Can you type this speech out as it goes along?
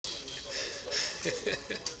One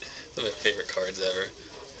of my favorite cards ever.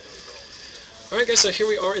 Alright guys, so here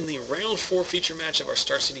we are in the Round 4 feature match of our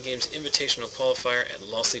Star City Games Invitational Qualifier at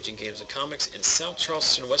Lost Legion Games and Comics in South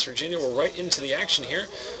Charleston, West Virginia. We're right into the action here.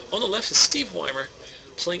 On the left is Steve Weimer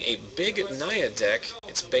playing a big Naya deck.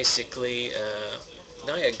 It's basically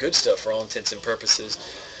Naya good stuff for all intents and purposes.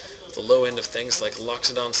 The low end of things like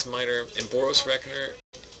Loxodon Smiter and Boros Reckoner,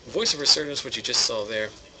 Voice of Resurgence, which you just saw there.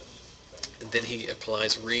 And then he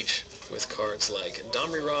applies Reach with cards like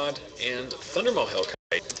Domri Rod and Thundermaw Hellkite.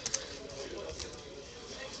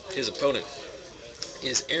 His opponent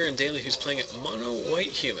is Aaron Daly, who's playing Mono White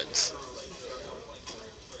Humans.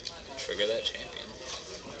 Trigger that champion.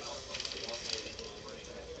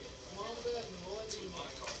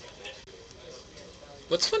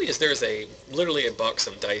 What's funny is there's literally a box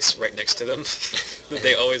of dice right next to them that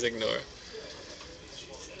they always ignore.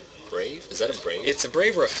 Brave? Is that a Brave? It's a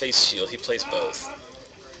Brave or a Face Shield. He plays both.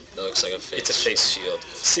 That looks like a face. It's a Face Shield.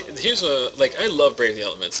 See, here's I love Brave the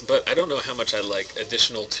Elements, but I don't know how much I like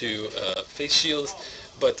additional to Face Shields.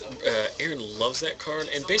 But Aaron loves that card,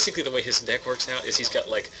 and basically the way his deck works out is he's got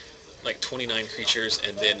like 29 creatures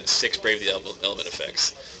and then 6 Brave the Element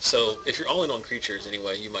effects. So if you're all in on creatures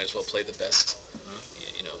anyway, you might as well play the best.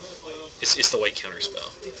 You know, it's the white counter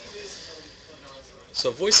spell.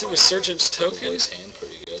 So Voice of Resurgence token. Voice hand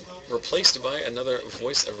pretty good. Replaced by another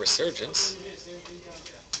Voice of Resurgence.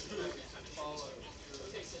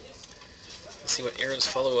 Let's see what Aaron's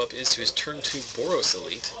follow-up is to his turn 2 Boros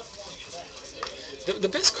Elite. The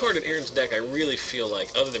best card in Aaron's deck, I really feel like,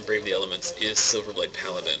 other than Brave the Elements, is Silverblade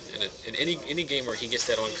Paladin. And in any game where he gets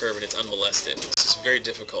that on curve and it's unmolested, it's just very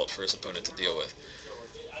difficult for his opponent to deal with.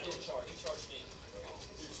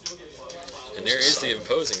 And there is the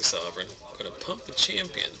Imposing Sovereign. Going to pump the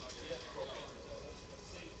champion.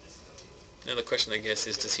 Now the question, I guess,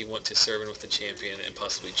 is does he want to serve in with the champion and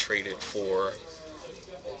possibly trade it for,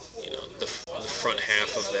 you know, the front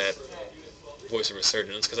half of that Voice of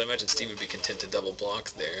Resurgence? Because I imagine Steve would be content to double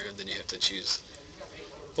block there, and then you have to choose.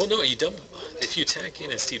 Well, no, if you attack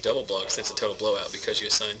in and Steve double blocks, that's a total blowout because you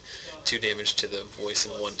assign 2 damage to the voice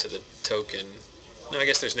and 1 to the token. No, I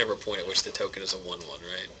guess there's never a point at which the token is a 1/1,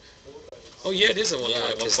 right? Oh yeah, it is a 1/1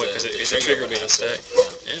 at one point because it's a trigger being a stack.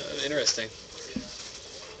 Yeah, interesting.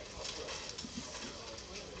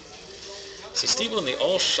 So Steve on the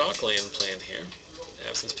all Shockland plan here.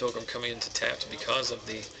 Absence Pilgrim coming into tapped because of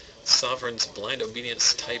the Sovereign's Blind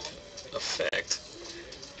Obedience type effect.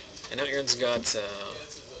 And now Aaron's got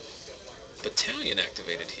Battalion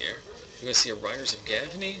activated here. You're going to see a Riders of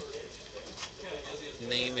Gavany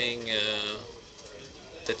naming...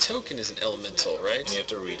 the token is an elemental, right? And you have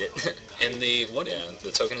to read it. And the what? Yeah,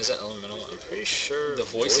 the token is an elemental. I'm pretty sure the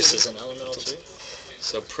voice is an elemental too.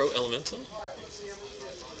 So pro elemental.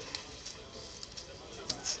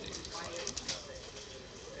 Let's see.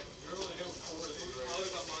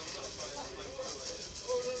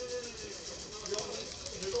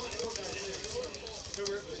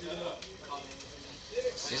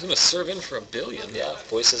 He's going to serve in for 1 billion. Yeah,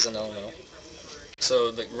 voice is an elemental.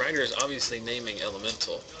 So the writer is obviously naming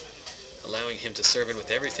Elemental, allowing him to serve in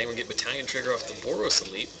with everything. We get Battalion trigger off the Boros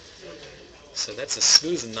Elite. So that's a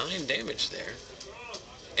smooth 9 damage there.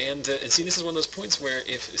 And see, this is one of those points where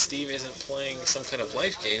if Steve isn't playing some kind of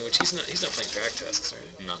life gain, which he's not playing drag tests,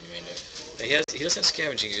 right? Not in the main deck. He does have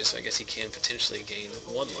scavenging use, so I guess he can potentially gain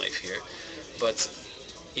 1 life here. But,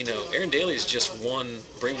 you know, Aaron Daly is just 1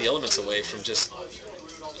 Bring the Elements away from just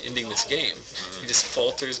ending this game. He just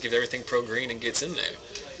falters, gives everything pro-green, and gets in there.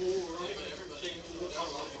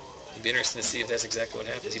 It'd be interesting to see if that's exactly what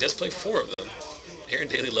happens. He does play 4 of them. Aaron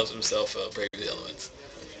Daly loves himself Brave the Elements.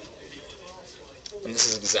 And this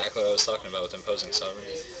is exactly what I was talking about with Imposing Sovereign.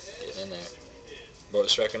 Get in there.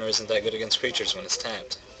 Boros Reckoner isn't that good against creatures when it's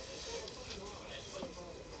tapped.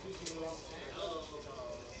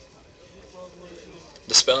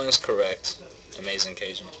 The spelling is correct. Amazing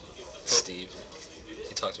Cajun. Steve.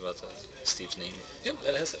 He talked about Steve's name. Yep,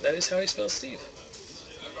 that is how he spells Steve.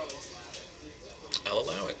 I'll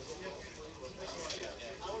allow it.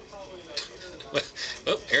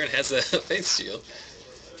 Well, Aaron has a Faith Shield.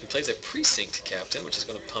 He plays a Precinct Captain, which is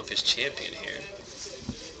going to pump his champion here.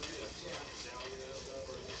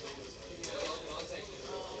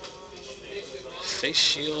 Face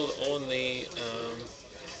Shield on the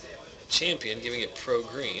champion, giving it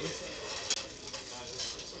pro-green.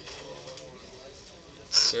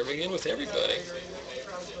 Serving in with everybody.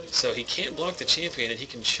 So he can't block the champion, and he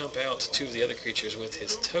can chump out 2 of the other creatures with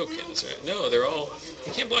his tokens. Right? No, they're all...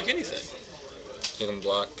 He can't block anything. You can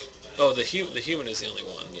block... Oh, the human is the only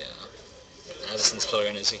one. Yeah. Addison's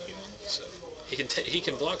Pilgrim is a human, so... He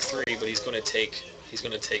can block 3, but he's going to take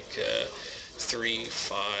 3,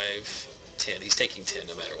 5, 10. He's taking 10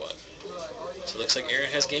 no matter what. So it looks like Aaron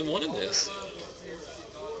has game 1 in this.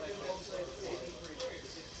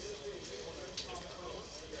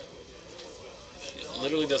 It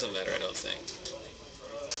literally doesn't matter, I don't think.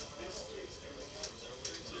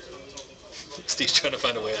 Steve's trying to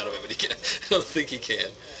find a way out of it, but he can't. I don't think he can.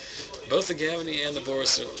 Both the Gavany and the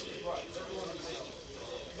Boris are...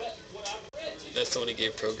 That's the one he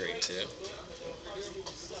gave Pro Green to.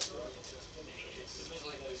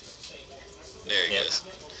 There he goes.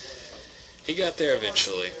 He got there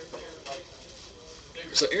eventually.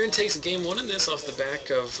 So Aaron takes game 1 in this off the back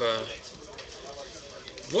of,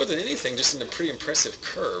 more than anything, just in a pretty impressive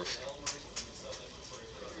curve.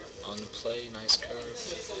 On the play, nice curve.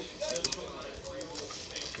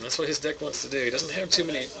 And that's what his deck wants to do. He doesn't have too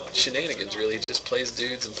many shenanigans, really. He just plays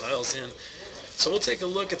dudes and piles in. So we'll take a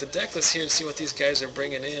look at the deck list here and see what these guys are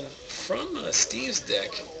bringing in from Steve's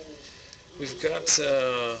deck. We've got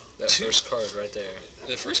that first card right there.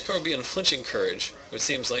 The first card being Flinching Courage, which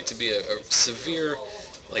seems like to be a severe,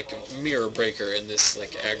 like, mirror breaker in this,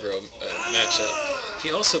 like, aggro matchup.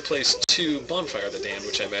 He also plays 2 Bonfire of the Damned,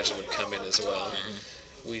 which I imagine would come in as well.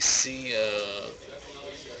 Mm-hmm. We see,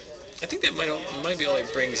 I think that might be all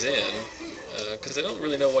he brings in, because I don't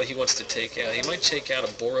really know what he wants to take out. He might take out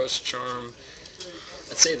a Boros Charm.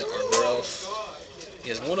 I'd say the Arbor Elf. He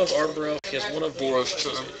has 1 of Arbor Elf. He has 1 of Boros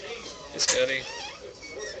Charm. Scotty.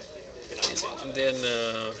 And then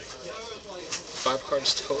 5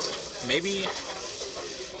 cards total. Maybe.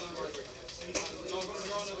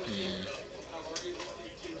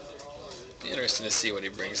 Interesting to see what he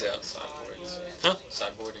brings out. Sideboards. Huh?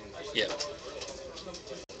 Sideboarding. Yeah.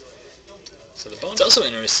 So the bonus. It's also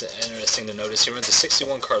interesting to notice he runs a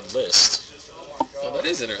 61 card list. Oh, that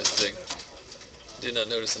is interesting. Did not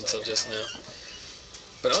notice until just now.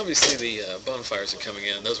 But obviously the Bonfires are coming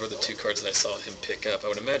in. Those were the 2 cards that I saw him pick up. I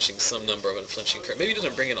would imagine some number of Unflinching Courage. Maybe he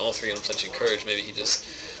doesn't bring in all 3 Unflinching Courage. Maybe he just...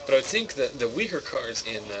 But I would think that the weaker cards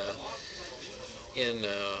in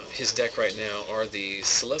his deck right now are the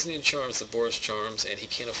Selesnian Charms, the Boros Charms, and he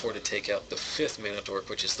can't afford to take out the 5th mana dork,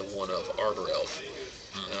 which is the 1 of Arbor Elf.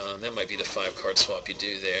 That might be the 5-card swap you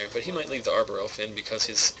do there, but he might leave the Arbor Elf in because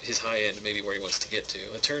his high end may be where he wants to get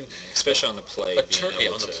to. A turn, especially on the play. On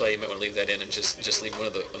the play, you might want to leave that in and just leave 1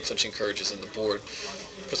 of the Unflinching Courages in the board,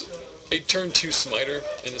 because a turn 2 Smiter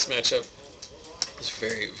in this matchup is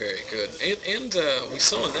very, very good. And we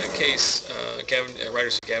saw in that case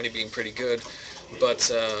Riders of Gavany being pretty good,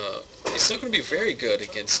 but it's not going to be very good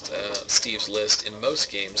against Steve's list in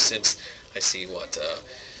most games, since I see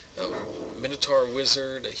a Minotaur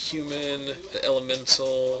Wizard, a Human, an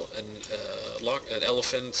Elemental, an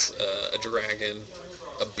Elephant, a Dragon,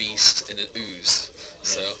 a Beast, and an Ooze.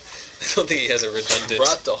 So I don't think he has a redundant...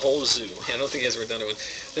 Brought the whole zoo. Yeah, I don't think he has a redundant one.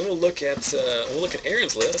 Then we'll look at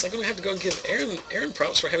Aaron's list. I'm going to have to go and give Aaron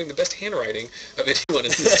props for having the best handwriting of anyone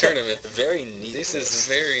in this tournament. Very neat. This is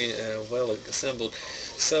very well assembled.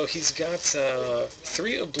 So he's got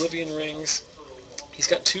 3 Oblivion Rings. He's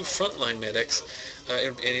got 2 Frontline Medics.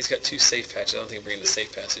 And he's got 2 safe patches. I don't think he'll bring the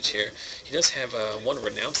safe passage here. He does have 1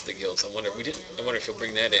 Renounce the Guilds. I wonder if he'll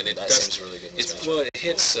bring that in. Seems really good. Well, it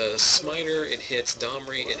hits Smiter, it hits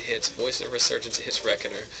Domri, it hits Voice of Resurgence, it hits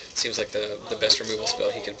Reckoner. Seems like the best removal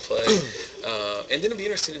spell he could play. And then it'll be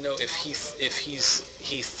interesting to know if he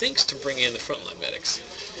thinks to bring in the Frontline Medics.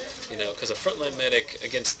 Because a Frontline Medic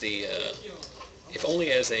against the if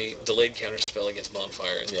only as a delayed counter spell against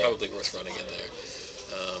Bonfire, is probably worth running in there.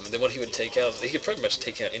 And then what he would take out, he could pretty much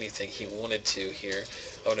take out anything he wanted to here.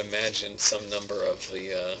 I would imagine some number of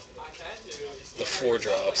the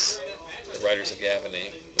 4-drops, the Riders of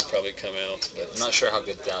Gavany, would probably come out. But I'm not sure how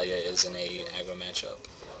good Thalia is in a aggro matchup,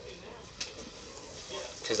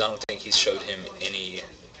 because I don't think he's showed him any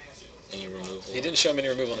removal. He didn't show him any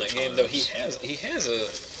removal in that game, though. He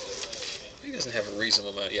doesn't have a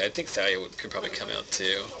reasonable amount. Yeah, I think Thalia could probably come out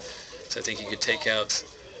too. So I think you could take out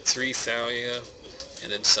 3 Thalia.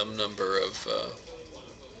 And then some number of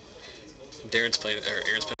Aaron's playing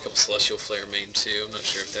a couple Celestial Flare main too. I'm not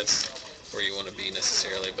sure if that's where you want to be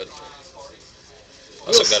necessarily, but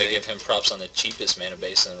also got to give him props on the cheapest mana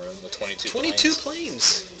base in the room with 22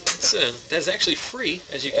 planes. That's actually free,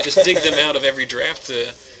 as you can just dig them out of every draft.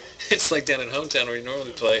 It's like down in Hometown where you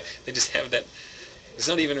normally play. They just have that. It's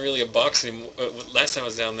not even really a box anymore. Last time I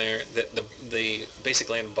was down there, the basic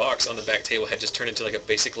land box on the back table had just turned into like a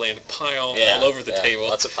basic land pile all over the table.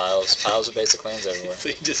 Lots of piles of basic lands everywhere. So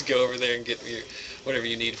you just go over there and get whatever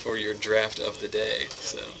you need for your draft of the day.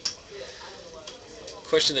 So,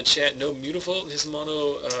 question in the chat: no Mutavault in his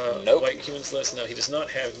mono White Humans list. No, he does not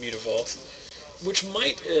have Mutavault, which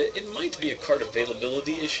might be a card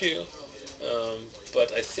availability issue.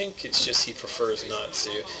 But I think it's just he prefers not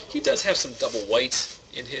to. He does have some double white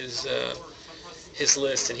in his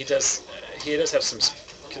list, and he does have some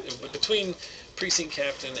between precinct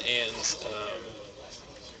captain and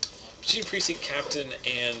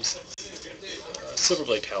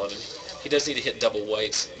Silverblade Paladin. He does need to hit double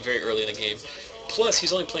whites very early in the game. Plus,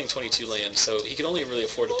 he's only playing 22 lands, so he can only really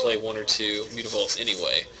afford to play 1 or 2 Mutavaults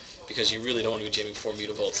anyway, because you really don't want to be jamming 4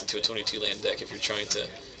 Mutavaults into a 22 land deck if you're trying to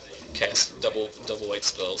cast double white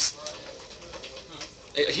spells.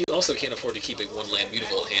 He also can't afford to keep a 1 land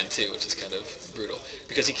Mutavault hand too, which is kind of brutal,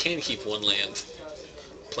 because he can keep 1 land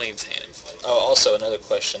Plains hand. Oh, also another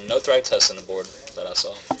question. No Thragtusk on the board that I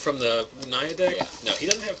saw. From the Naya deck? Yeah. No, he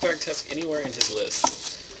doesn't have Thragtusk anywhere in his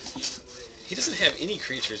list. He doesn't have any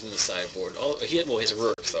creatures in the sideboard. He has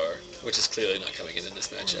Rurikthar, which is clearly not coming in this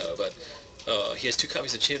matchup, but he has 2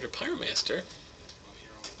 copies of Chandra Pyromaster.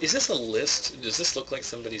 Is this a list? Does this look like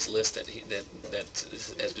somebody's list that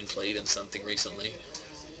has been played in something recently?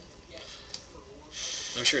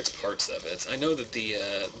 I'm sure it's parts of it. I know that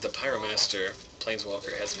the Pyromaster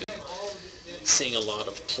Planeswalker has been seeing a lot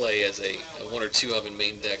of play as a 1 or 2 of in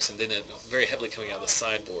main decks, and then very heavily coming out of the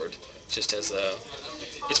sideboard, just as a...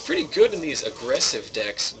 It's pretty good in these aggressive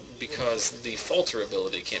decks because the falter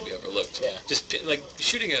ability can't be overlooked. Yeah. Just like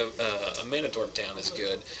shooting a mana dork down is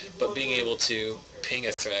good, but being able to ping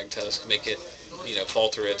a Thragtusk, make it,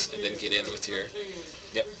 falter it, and then get in with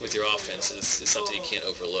your offense is something you can't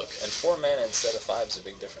overlook. And 4 mana instead of 5 is a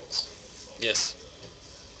big difference. Yes.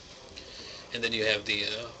 And then you have the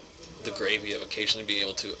gravy of occasionally being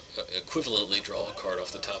able to equivalently draw a card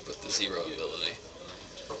off the top with the 0 ability.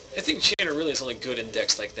 I think Chandra really is only good in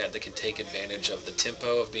decks like that can take advantage of the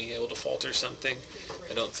tempo of being able to falter something.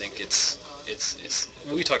 I don't think it's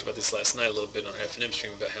we talked about this last night a little bit on our FNM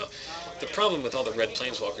stream about how the problem with all the red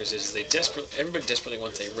Planeswalkers is everybody desperately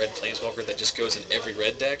wants a red Planeswalker that just goes in every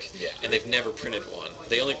red deck, and they've never printed one.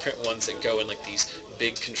 They only print ones that go in like these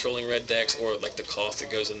big controlling red decks, or like the Koth that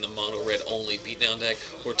goes in the mono red only beatdown deck,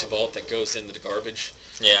 or Tavalt that goes into the garbage.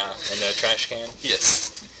 Yeah, in the trash can.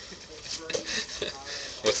 Yes.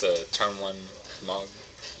 With a turn 1 Mog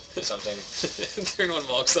something. Turn 1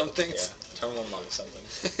 Mog something? Yeah, turn 1 Mog something.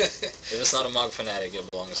 If it's not a Mog fanatic, it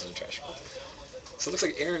belongs in the trash can. So it looks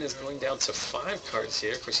like Aaron is going down to 5 cards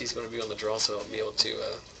here. Of course, he's going to be on the draw, so I'll be able to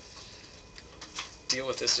deal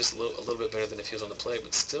with this just a little bit better than if he was on the play,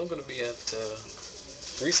 but still going to be at...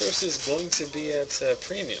 resources going to be at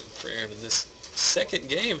premium for Aaron in this second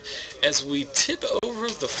game as we tip over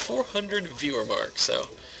the 400 viewer mark. So...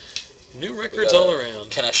 new records all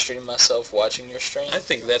around. Can I stream myself watching your stream? I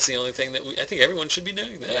think that's the only thing that I think everyone should be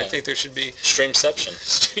doing that. Yeah. I think there should be... Streamception.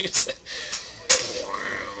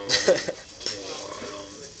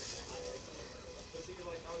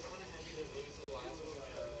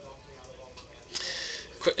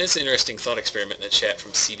 It's an interesting thought experiment in the chat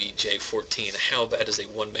from CBJ14. How bad does a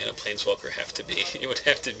 1-mana Planeswalker have to be? It would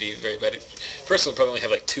have to be very bad. First one would probably only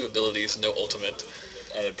have like 2 abilities, no ultimate.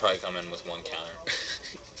 And it'd probably come in with 1 counter.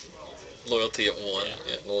 Loyalty at 1.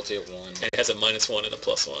 Yeah. Loyalty at 1. And it has a -1 and a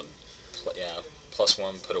 +1. Yeah,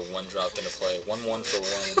 +1, put a 1 drop into play. 1/1 for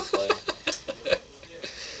 1 into play.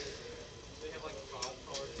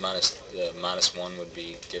 The -1 would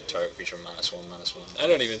be give target creature -1/-1. I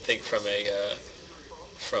don't even think from a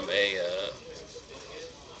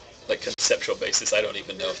like conceptual basis, I don't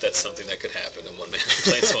even know if that's something that could happen in 1-mana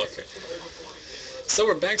Planeswalker. So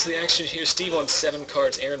we're back to the action here. Steve on 7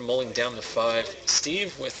 cards, Aaron mulling down to 5.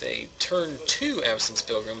 Steve with a turn 2 Absence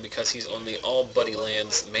Pilgrim because he's on the all buddy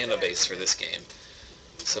lands mana base for this game.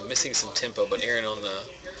 So missing some tempo, but Aaron on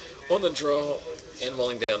the draw and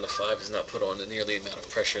mulling down to 5 has not put on the nearly amount of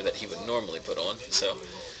pressure that he would normally put on. So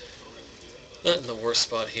not in the worst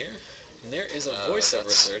spot here. And there is a Voice of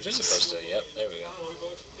Resurgence. Yep, there we go.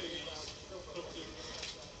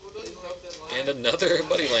 And another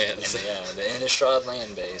Buddy Lands. And, yeah, the Innistrad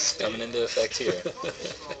land base coming into effect here.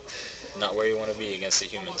 Not where you want to be against the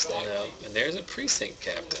humans deck. No. And there's a Precinct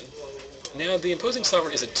Captain. Now the Imposing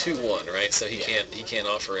Sovereign is a 2/1, right? So he can't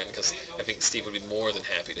offer in because I think Steve would be more than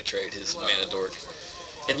happy to trade his mana dork,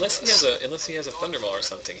 unless he has a Thundermaw or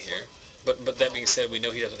something here. But that being said, we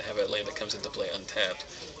know he doesn't have a land that comes into play untapped,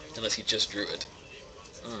 unless he just drew it.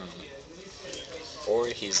 Or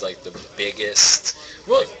he's like the biggest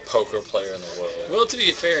Well, poker player in the world. Well, to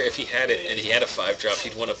be fair, if he had it and he had a 5-drop,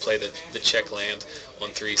 he'd want to play the check land on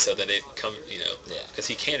 3 so that it come, because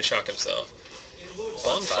he can shock himself.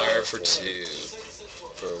 Bonfire for 2.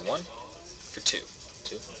 For 1? For 2.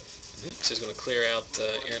 2? So he's going to clear out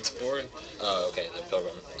Aaron's board. Oh, okay, the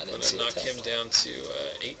Pilgrim. I didn't see knock it. him down to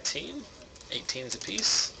 18. 18's a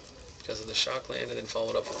piece. because of the shock land, and then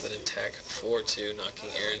followed up with an attack 4-2, knocking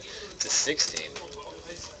Aaron to 16.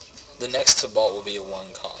 The next Tybalt will be a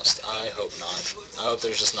 1 cost. I hope not. I hope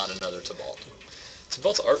there's just not another Tybalt.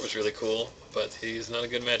 Tybalt's art was really cool, but he's not a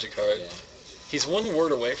good Magic card. Yeah. He's one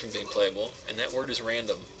word away from being playable, and that word is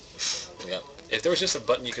random. Yep. If there was just a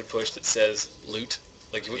button you could push that says loot,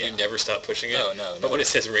 like you never stop pushing it. No. But when it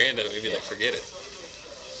says random, you'd be like, forget it.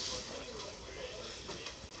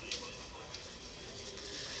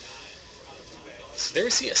 So there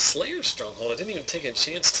we see a Slayer Stronghold. I didn't even take a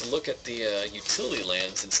chance to look at the utility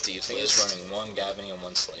lands in Steve's I think list. he's running 1 Gavany and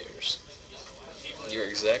 1 Slayers. You're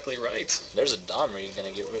exactly right. There's a Domri going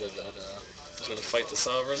to get rid of that. He's going to fight the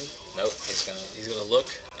Sovereign. Nope, he's going to look.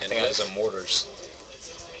 I think that's a Mortars.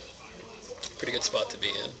 Pretty good spot to be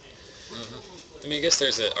in. Mm-hmm. I mean, I guess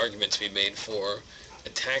there's an argument to be made for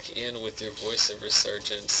attack in with your Voice of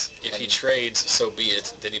Resurgence. If he trades, so be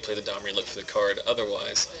it. Then you play the Domri and look for the card.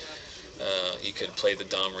 Otherwise, you could play the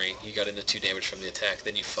Domri. You got into 2 damage from the attack.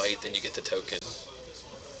 Then you fight. Then you get the token.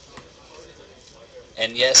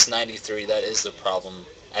 And yes, 93, that is the problem,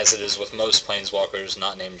 as it is with most Planeswalkers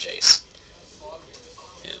not named Jace.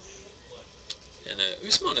 Yeah. And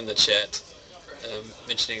Usman in the chat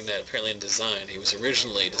mentioning that apparently in design, he was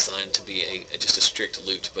originally designed to be just a strict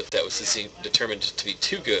loot, but that was determined to be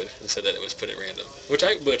too good, and so that it was put at random. Which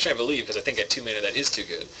I believe, because I think at 2 mana that is too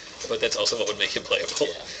good, but that's also what would make him playable.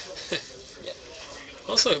 Yeah. Yeah.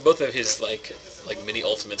 Also, both of his like mini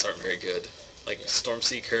ultimates aren't very good. Like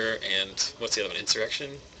Stormseeker and what's the other one?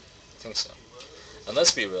 Insurrection? I think so. And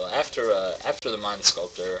let's be real, after the Mind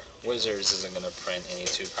Sculptor, Wizards isn't going to print any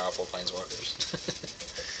too powerful Planeswalkers.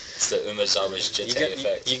 It's the Umezawa's Jitte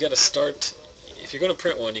effect. You got to start, if you're going to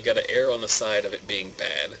print one, you got to err on the side of it being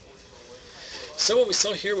bad. So what we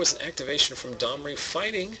saw here was an activation from Domri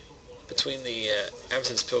fighting between the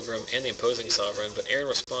Absence Pilgrim and the Imposing Sovereign, but Aaron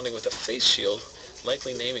responding with a face shield,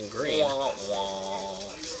 likely naming green. Wah, wah.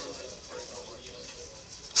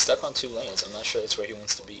 Stuck on 2 lands. I'm not sure that's where he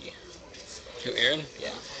wants to be. Who, Aaron?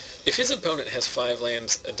 Yeah. If his opponent has 5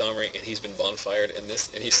 lands, a Domri, and he's been bonfired and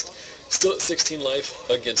he's still at 16 life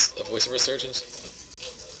against a Voice of Resurgence,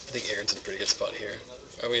 I think Aaron's in a pretty good spot here.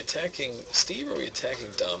 Are we attacking Steve or are we attacking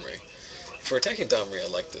Domri? If we're attacking Domri, I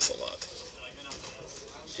like this a lot.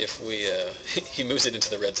 If we, he moves it into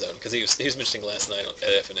the red zone, because he was mentioning last night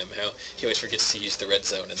at F&M how he always forgets to use the red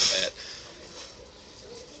zone in the mat.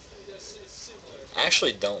 I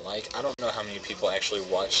actually I don't know how many people actually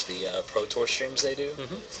watch the Pro Tour streams they do,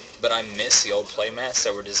 but I miss the old playmats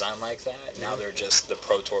that were designed like that. Now they're just the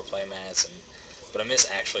Pro Tour playmats, but I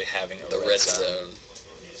miss actually having the red zone.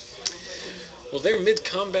 Well, they're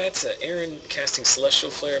mid-combat. Aaron casting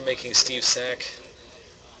Celestial Flare, making Steve sack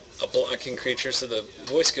a blocking creature, so the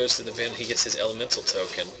voice goes to the bin. He gets his Elemental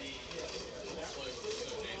token.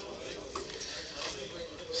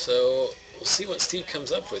 So we'll see what Steve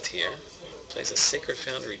comes up with here. Plays a Sacred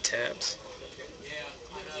Foundry tapped.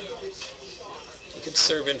 He could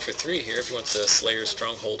serve in for 3 here if he wants to Slayer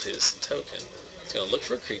Stronghold his token. He's going to look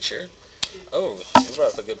for a creature. Oh, you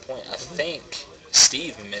brought up a good point. I think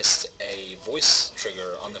Steve missed a voice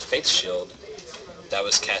trigger on the Faith Shield that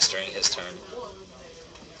was cast during his turn.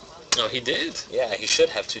 Oh, he did? Yeah, he should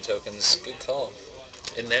have 2 tokens. Good call.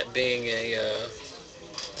 And that being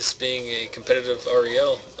this being a competitive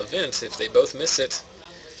REL event, if they both miss it,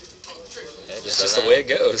 it's just the way it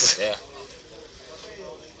goes. Yeah.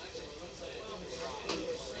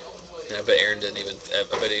 And I bet Aaron doesn't even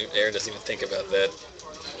think about that.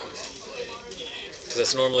 Because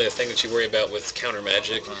that's normally a thing that you worry about with counter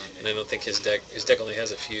magic, and I don't think his deck only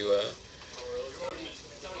has a few.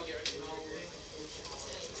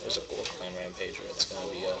 There's a Gold Clan Rampager. It's going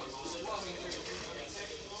to be a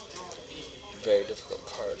very difficult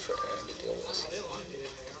card for Aaron to deal with.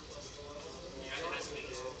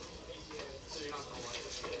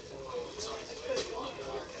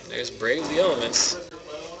 There's Brave the Elements.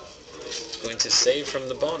 Going to save from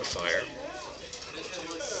the bonfire.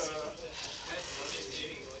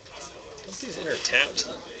 Don't these enter tapped?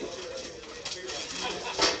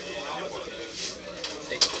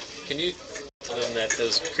 Hey, can you tell them that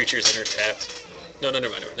those creatures enter tapped? No, never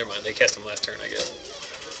mind. They cast them last turn, I guess.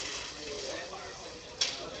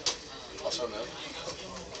 Also no.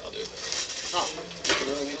 I'll do it. Oh, you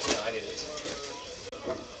really need to? No, I need it.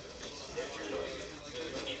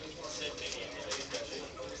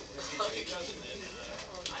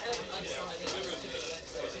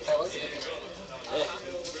 I like it. Yeah.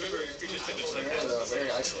 Very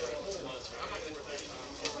isolated.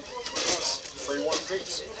 Free 1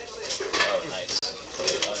 creeps. Oh, nice.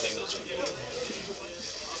 I think those are good.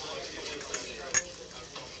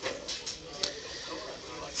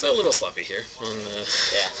 It's a little sloppy here.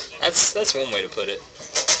 Yeah, that's one way to put it.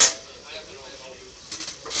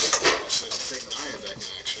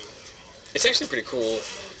 It's actually pretty cool.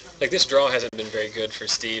 Like, this draw hasn't been very good for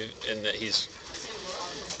Steve in that his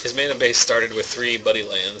mana base started with 3 buddy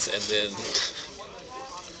lands, and then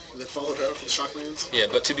followed up with shock lands? Yeah,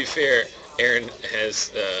 but to be fair, Aaron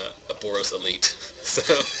has a Boros Elite, so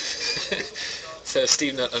so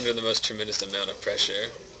Steve not under the most tremendous amount of pressure.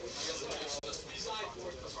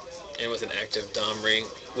 And with an active Domri,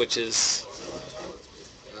 which is...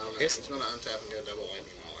 He's going to untap and get a double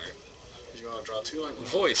lightning mauler. He's going to draw 2 lightning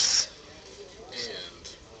Voice.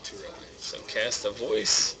 And 2 red lands. So cast a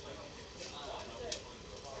Voice.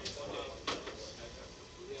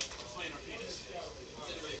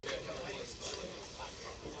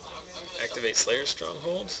 Activate Slayer's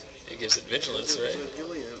Stronghold. It gives it Vigilance, right?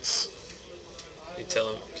 Vigilance. You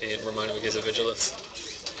tell him, can you remind him it gives it Vigilance?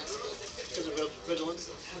 Gives it Vigilance.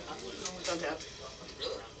 Untapped.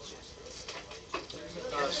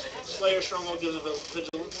 Slayer Stronghold gives it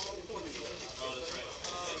Vigilance.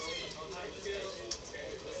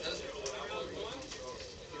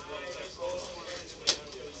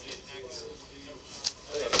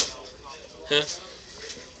 Huh?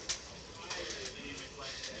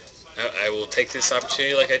 I will take this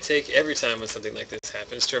opportunity, like I take every time when something like this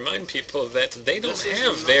happens, to remind people that they don't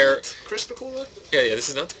have their... Chris-Picola? Yeah, this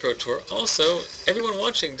is not the Pro Tour. Also, everyone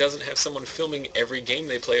watching doesn't have someone filming every game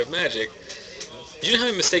they play of Magic. Do you know how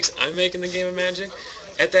many mistakes I make in the game of Magic?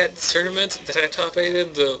 At that tournament that I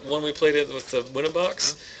top-aided, the one we played it with the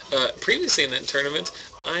Winnabox, previously in that tournament,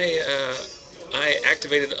 I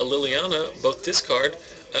activated a Liliana, both discard,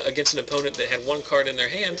 against an opponent that had 1 card in their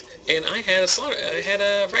hand, and I had a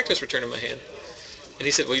Rakdos Return in my hand. And he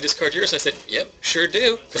said, "Well, you discard yours?" And I said, "Yep, sure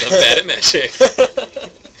do, because I'm bad at Magic."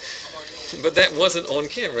 But that wasn't on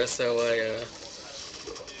camera, so I,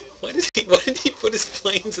 why did he put his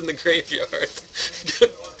planes in the graveyard?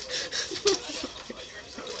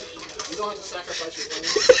 You don't have to sacrifice your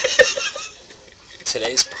planes.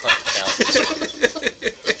 Today's punt count.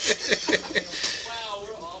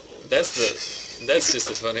 That's just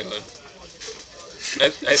a funny one. I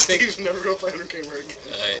think Steve's never going to play under camera again.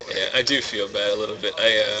 I do feel bad a little bit.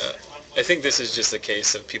 I think this is just a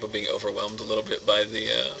case of people being overwhelmed a little bit by the...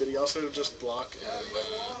 Did he also just block and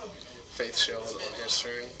Faith Shield on his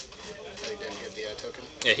turn? He didn't get the token?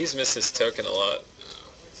 Yeah, he's missed his token a lot.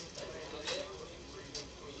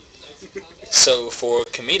 So for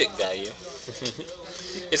comedic value,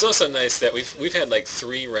 it's also nice that we've had like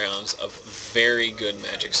 3 rounds of very good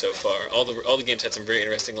Magic so far. All the games had some very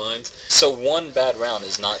interesting lines. So one bad round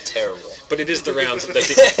is not terrible. But it is the round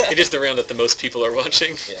that the most people are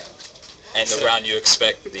watching. Yeah. And the round you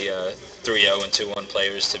expect the 3-0 and 2-1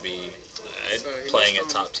 players to be playing at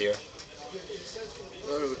top tier.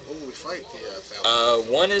 We fight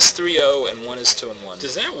the... one is 3-0 and one is 2-1.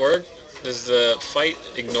 Does that work? Does the fight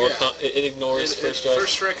ignore... Yeah. It ignores first strike?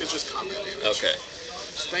 First strike is just combat damage. Okay.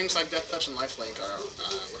 Things like Death Touch and Lifelink are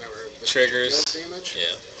whatever... The Triggers. Damage.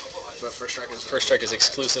 Yeah. But first strike is... First strike is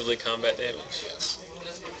exclusively combat damage. Yes.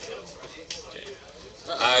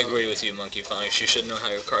 I agree with you, Monkey Punch. You should know how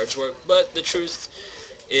your cards work, but the truth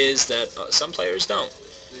is that some players don't.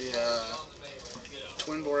 The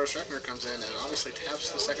Twin Boros Reckoner comes in and obviously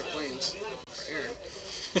taps the second planes for Aaron.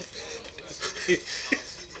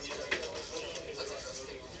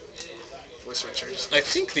 I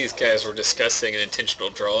think these guys were discussing an intentional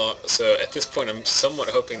draw, so at this point I'm somewhat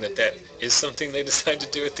hoping that is something they decide to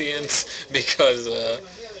do at the end, because... yeah,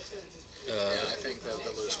 I think that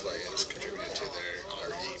the loose play has contributed to their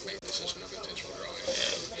already made decision of intentional drawing.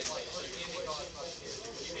 Yeah.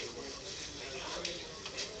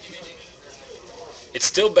 It's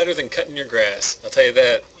still better than cutting your grass, I'll tell you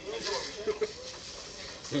that.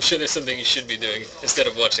 I'm sure there's something you should be doing instead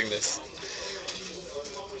of watching this.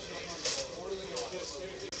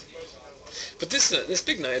 But this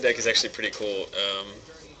big Naya deck is actually pretty cool.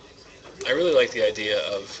 I really like the idea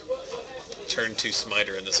of turn 2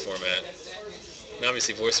 Smiter in this format. And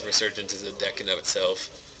obviously Voice of Resurgence is a deck in of itself.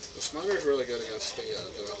 The Smiter is really good against the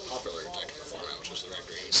popular deck in the format, which is the red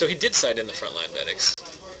green. So he did side in the frontline medics.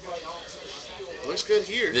 Looks good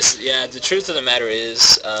here. The truth of the matter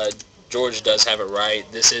is, George does have it right.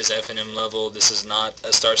 This is F&M level. This is not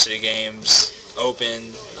a Star City Games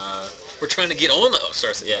Open. We're trying to get on the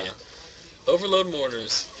Star City game. Overload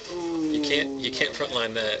Mortars. Ooh. You can't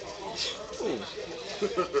frontline that.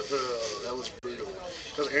 That was brutal.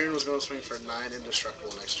 Because Aaron was going to swing for 9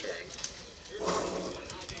 indestructible next turn.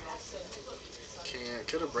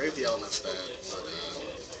 Could have braved the elements that, but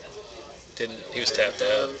didn't. He was tapped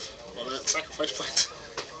out. Well, that sacrifice point.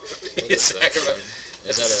 He sacrificed.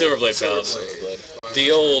 It's a Silverblade Paladin. Silverblade.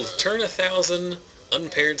 The old turn 1,000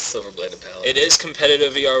 unpaired Silverbladed Paladin. It is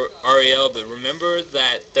competitive REL, but remember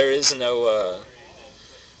that there is no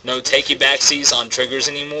takey backsies on triggers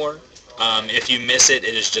anymore. If you miss it,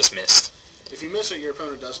 it is just missed. If you miss it, your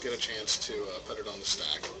opponent does get a chance to put it on the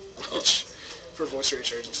stack, which for voice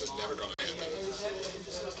resurgence is never going to happen.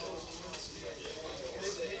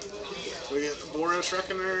 We get Boros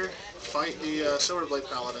Reckoner, fight the Silverblade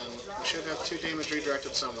Paladin. We should have 2 damage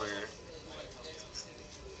redirected somewhere.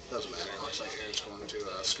 Doesn't matter. Looks like Aaron's going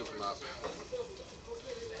to scoop him up.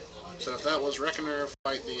 So if that was Reckoner,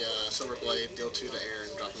 fight the Silverblade, deal 2 to Aaron,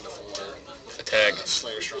 drop him to 4. Attack.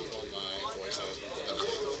 Slayer Stronghold my voice.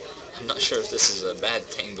 I'm not sure if this is a bad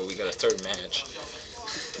thing, but we got a 3rd match.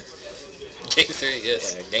 Game 3,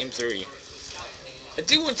 yes. Yeah, game 3. I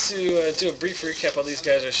do want to do a brief recap while these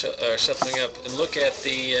guys are shuffling up and look at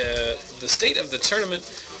the state of the tournament.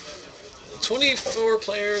 24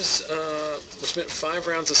 players, which meant 5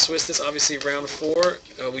 rounds of Swiss. This obviously round 4.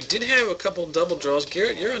 We did have a couple double draws.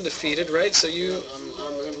 Garrett, you're undefeated, right? So you. I'm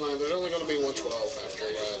in line. There's only going to be 112 after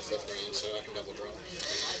 5th round, so I can double draw.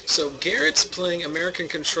 So Garrett's playing American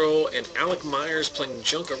Control, and Alec Myers playing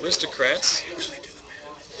Junk Aristocrats.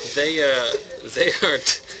 They are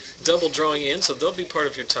double drawing in, so they'll be part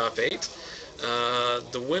of your top 8.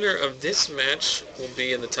 The winner of this match will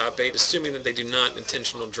be in the top 8, assuming that they do not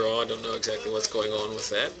intentional draw. I don't know exactly what's going on with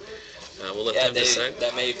that. We'll let them decide.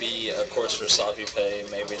 That may be, of course, for sloppy pay.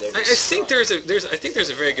 Maybe they're. I think there's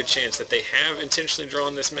a very good chance that they have intentionally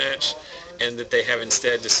drawn this match, and that they have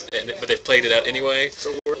instead but they've played it out anyway.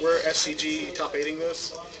 So we're SCG top 8ing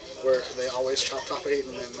this, where they always chop top 8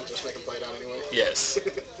 and then just make them play it out anyway. Yes.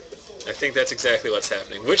 I think that's exactly what's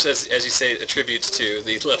happening, which, as you say, attributes to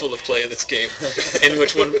the level of play in this game, in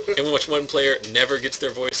which one player never gets their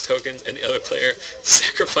voice tokens, and the other player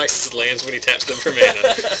sacrifices lands when he taps them for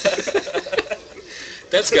mana.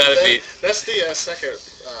 That's got to be. That's the second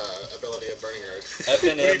ability of Burning Earth.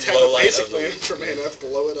 FNM when you tap low a light basic of the land week. for mana,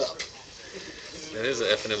 blow it up. That is an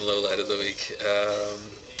FNM low light of the week.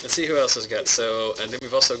 Let's see who else has got. So, and then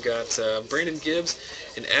we've also got Brandon Gibbs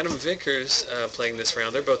and Adam Vickers playing this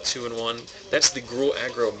round. They're both 2-1. That's the Gruul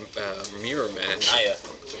Aggro mirror match. Naya.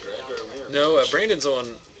 No, Brandon's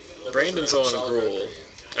on Gruul.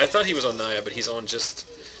 I thought he was on Naya, but he's on just.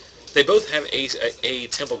 They both have a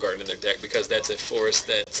Temple Garden in their deck because that's a forest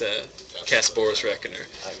that casts Boros Reckoner.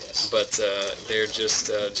 I guess. But they're just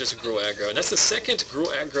Gruul Aggro. And that's the second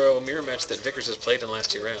Gruul Aggro mirror match that Vickers has played in the last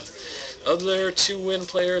 2 rounds. Other 2-win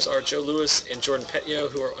players are Joe Lewis and Jordan Petio,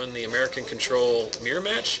 who are on the American Control mirror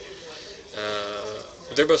match.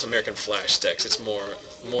 They're both American Flash decks. It's more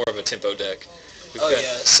of a tempo deck.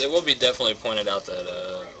 Yes, it will be definitely pointed out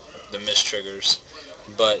that the missed triggers,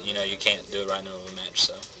 but you can't do it right now of a match,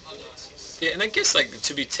 so. Yeah, and I guess,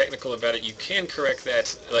 to be technical about it, you can correct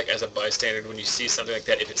that, as a bystander when you see something like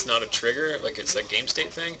that, if it's not a trigger, it's a game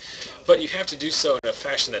state thing. But you have to do so in a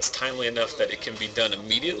fashion that's timely enough that it can be done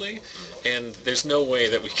immediately, and there's no way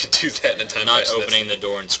that we could do that in a time Not opening the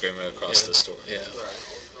door and screaming across the store. Yeah.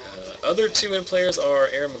 Other 2-win players are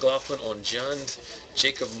Aaron McLaughlin on Jund,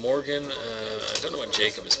 Jacob Morgan, I don't know what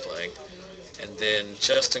Jacob is playing, and then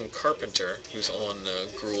Justin Carpenter, who's on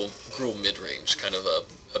Gruul mid-range, kind of a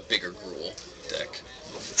bigger Gruul deck.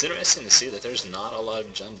 It's interesting to see that there's not a lot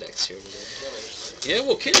of Jund decks here today. Yeah,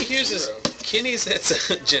 well, Kenny's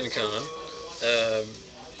at Gen Con.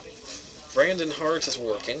 Brandon Hart is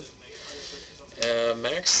working.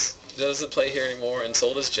 Max doesn't play here anymore and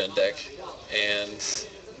sold his Jund deck, and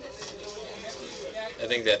I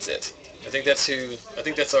think that's it. I think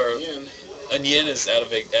that's our. Yin. And Yin is out of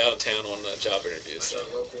town on a job interview. So.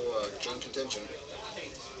 Local Jun contention.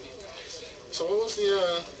 So what was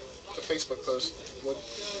the Facebook post? What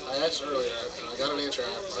I asked earlier, and I got an answer.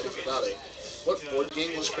 I already forgot it. What board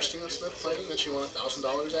game was Christina Smith playing that she won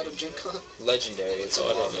 $1,000 out of Gen Con? Legendary. It's a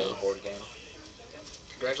popular board game.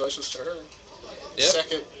 Congratulations to her.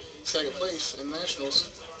 Yep. Second place in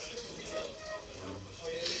nationals.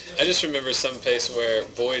 I just remember some place where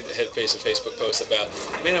Boyd had faced a Facebook post about,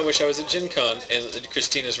 man, I wish I was at Gen Con, and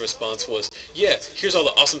Christina's response was, yeah, here's all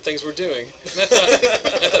the awesome things we're doing. And I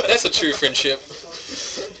thought that's a true friendship.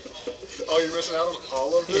 Oh, you're missing out on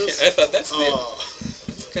all of this? Yeah, I thought that's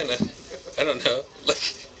kind of, I don't know,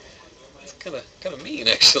 it's kind of mean,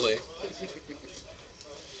 actually.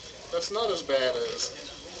 That's not as bad as,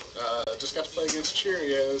 just got to play against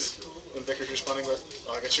Cheerios, and Vickers responding with,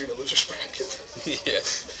 oh, I guess you're in a loser's bracket. Yeah.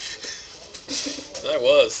 I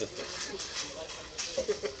was.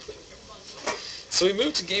 So we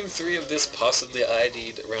moved to Game 3 of this possibly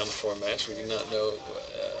ID'd round 4 match. We do not know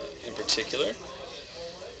in particular.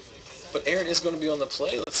 But Aaron is going to be on the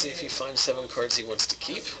play. Let's see if he finds 7 cards he wants to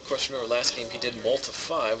keep. Of course, remember last game he did mull to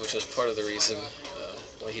 5, which was part of the reason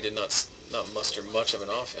why he did not muster much of an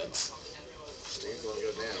offense. Steve's going to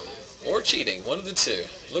go down. Or cheating, one of the two.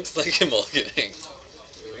 Looks like him mulliganing.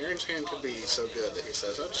 I mean, Aaron's hand could be so good that he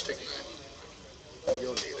says, "Oh, just take a 9.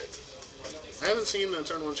 You'll need it." I haven't seen a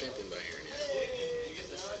turn 1 champion by Aaron yet.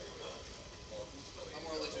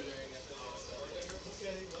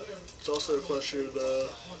 It's also a question,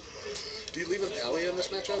 do you leave an alley in this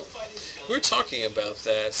matchup? We were talking about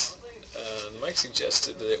that. Mike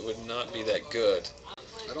suggested that it would not be that good.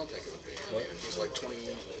 I don't think it would be. I mean, he's like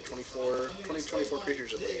 24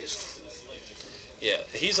 creatures at least. Yeah,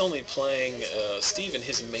 he's only playing, Steve in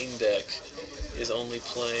his main deck is only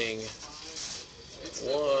playing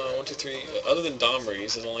one, two, three, other than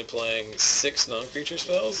Domries, is only playing 6 non-creature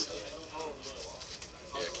spells.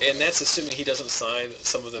 And that's assuming he doesn't sign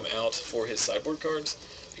some of them out for his sideboard cards,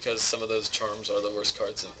 because some of those charms are the worst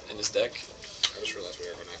cards in his deck. I just realized we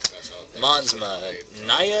were going to pass out. Monsma.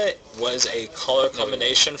 Naya was a color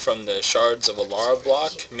combination from the Shards of Alara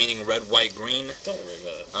block, meaning red, white, green. Don't worry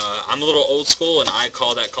about it. I'm a little old school, and I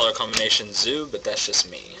call that color combination Zoo, but that's just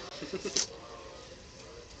me.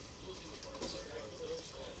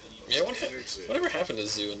 Yeah, whatever happened to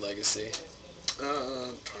Zoo in Legacy?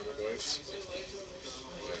 Tarmogoyfs.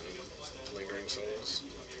 And Lingering Souls.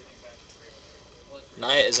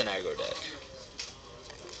 Naya is an aggro deck.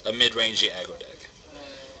 A mid-rangey aggro deck.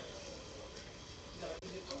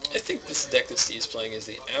 I think this deck that Steve's playing is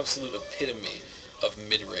the absolute epitome of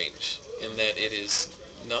mid-range, in that it is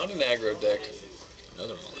not an aggro deck,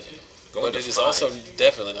 Another mulligan. but it is also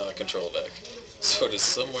definitely not a control deck. So it is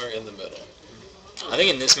somewhere in the middle. I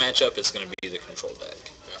think in this matchup, it's going to be the control deck.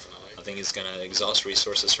 Definitely. I think he's going to exhaust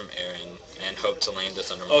resources from Aaron and hope to land a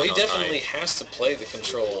Thunderbolt. Oh, he definitely has to play the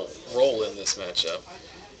control role in this matchup.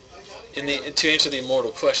 To answer the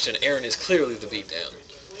immortal question, Aaron is clearly the beatdown.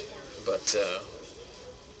 But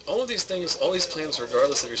all of these things, all these plans,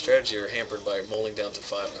 regardless of your strategy, are hampered by mulling down to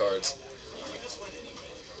 5 cards.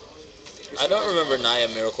 I don't remember Naya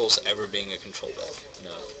Miracles ever being a control deck.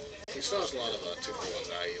 No. He still has a lot of 2-for-1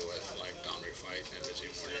 value with like Domri Fight and Busy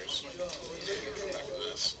Warriors. He can come back to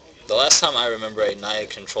this. The last time I remember a Naya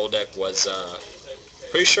control deck was,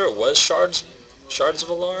 pretty sure it was Shards of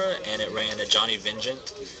Alara, and it ran a Johnny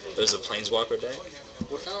Vengeant. It was a Planeswalker deck.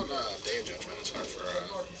 Without Day of Judgment, it's hard for a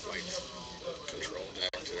white control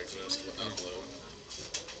deck to exist without blue.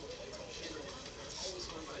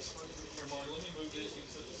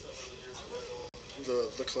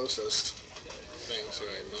 The closest thing to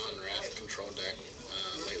a non-red control deck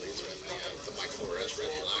lately has been the Mike Flores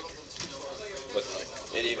red black. But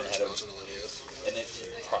it even had a, Olivia. and it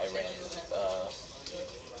probably ran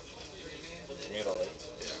Mutilate.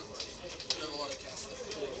 Yeah.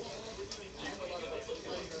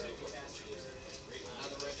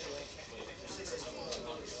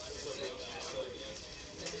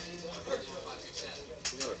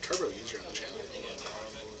 We got a turbo user in the channel.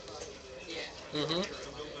 Mm-hmm.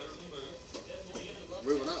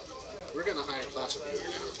 Moving up. We're getting a higher class of viewer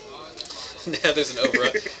now. Now there's an over.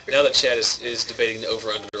 Now the chat is debating the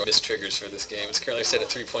over/under on missed triggers for this game. It's currently set at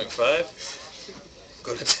 3.5. I'm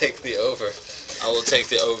going to take the over. I will take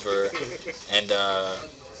the over, and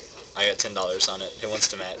I got $10 on it. Who wants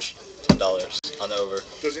to match? $10 on the over.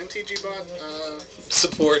 Does NTG bot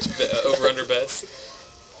Support over/under bets.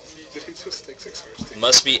 did he just take 6 hours?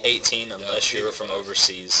 Must be 18 unless you're from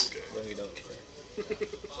overseas. Okay. Then we don't care.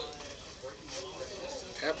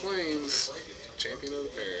 Tap Plains, champion of the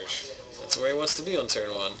parish. That's where he wants to be on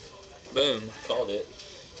turn 1. Boom. Called it.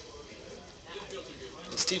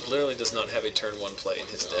 And Steve literally does not have a turn 1 play in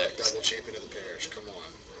his deck. Double champion of the parish, come on.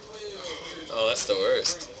 Oh, that's the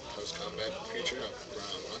worst. Post-combat creature,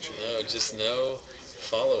 launching. No, just no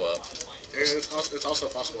follow-up. It's also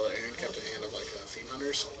possible that Aaron kept a hand of like Theme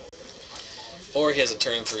Hunters. Or he has a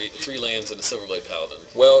turn 3 lands and a Silverblade Paladin.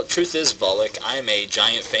 Well, truth is, Volek, I am a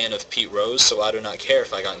giant fan of Pete Rose, so I do not care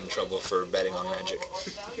if I got in trouble for betting on Magic.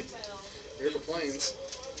 Here for Plains.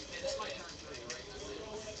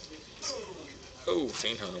 Oh,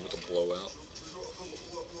 Fiend Hunter with a blowout.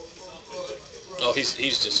 Oh, he's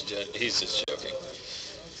just joking.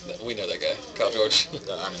 We know that guy, Kyle George. I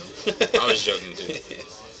know. I was joking too.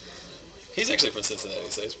 He's actually from Cincinnati,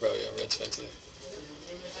 so he's probably a Reds fan too.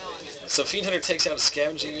 So Fiend Hunter takes out a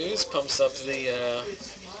Scavenging Ooze, pumps up the. Aaron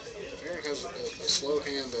has a slow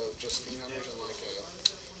hand of just Fiend Hunters and like a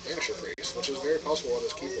Banisher Priest, which is very possible what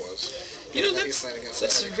his keep was. You know,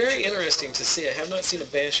 that's very interesting to see. I have not seen a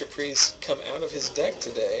Banisher Priest come out of his deck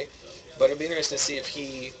today, but it'll be interesting to see if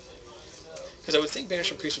he Because I would think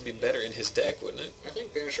Banisher Priest would be better in his deck, wouldn't it? I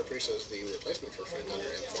think Banisher Priest is the replacement for Fiend Hunter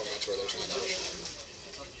in formats where there's not much.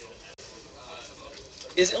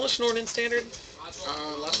 Is Elish Norn in Standard?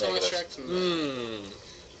 Last time I checked, no. Hmm.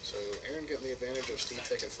 So Aaron getting the advantage of Steve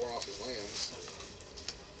taking 4 off his lands.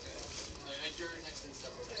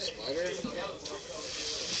 Spider.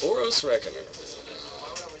 Boros Reckoner.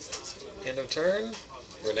 End of turn.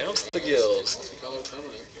 Renounce the guilds. Multicolor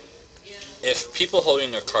permanent. If people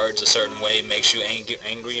holding their cards a certain way makes you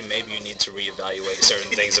angry, maybe you need to reevaluate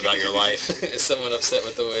certain things about your life. Is someone upset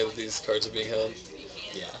with the way that these cards are being held?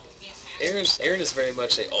 Yeah. Aaron is very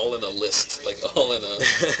much all in a list, like all in a...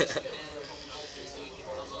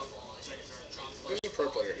 There's a pro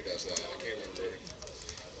player who does that, I can't remember.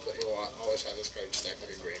 But he'll always have his card stacked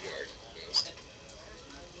like a graveyard.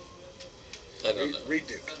 I don't know. Reed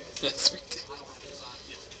Duke. That's ridiculous.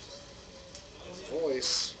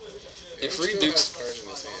 Voice. If Aaron Reed still Duke's- has cards in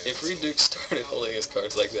his hands. If Reed Duke started holding his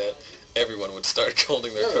cards like that, everyone would start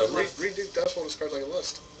holding their cards. Reed Duke does hold his cards like a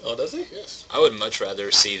list. Oh, does he? Yes. I would much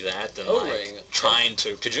rather see that than O-ring. trying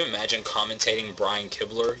to... Could you imagine commentating Brian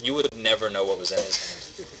Kibler? You would never know what was in his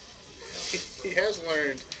hand. He has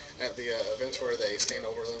learned at the events where they stand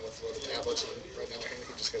over them with the tablets and right down their hand,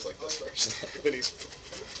 he just goes like this first. Then he's...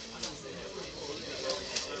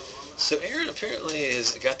 So Aaron apparently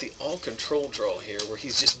has got the all-control draw here, where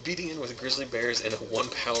he's just beating in with Grizzly Bears and a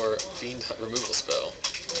 1-power Fiend removal spell.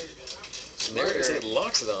 And there it is, it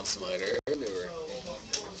locks it on Smiter.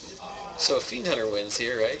 So a Fiend Hunter wins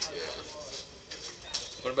here, right? Yeah.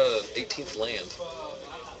 What about an 18th land?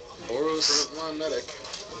 Boros... Frontline medic.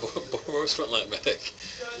 Boros Frontline Medic.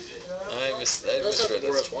 I That's not the misread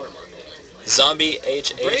Boros this. watermark. Zombie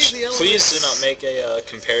HH, Brave the please do elements. not make a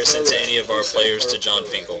comparison to any of our players to John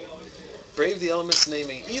Finkel. Brave the elements,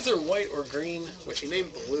 naming either white or green, Which he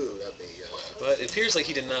named blue, that'd be... but it appears like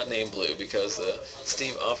he did not name blue because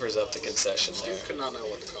Steve offers up the concession there. Steve could not know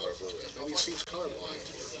what the color blue is. Maybe Steve's colorblind.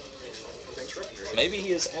 Thanks for recognizing. Maybe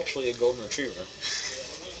he is actually a golden retriever.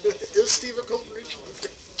 Is Steve a golden retriever?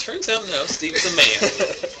 Turns out no, Steve's a man.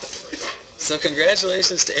 So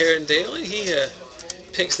congratulations to Aaron Daly. He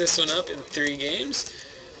picks this one up in 3 games.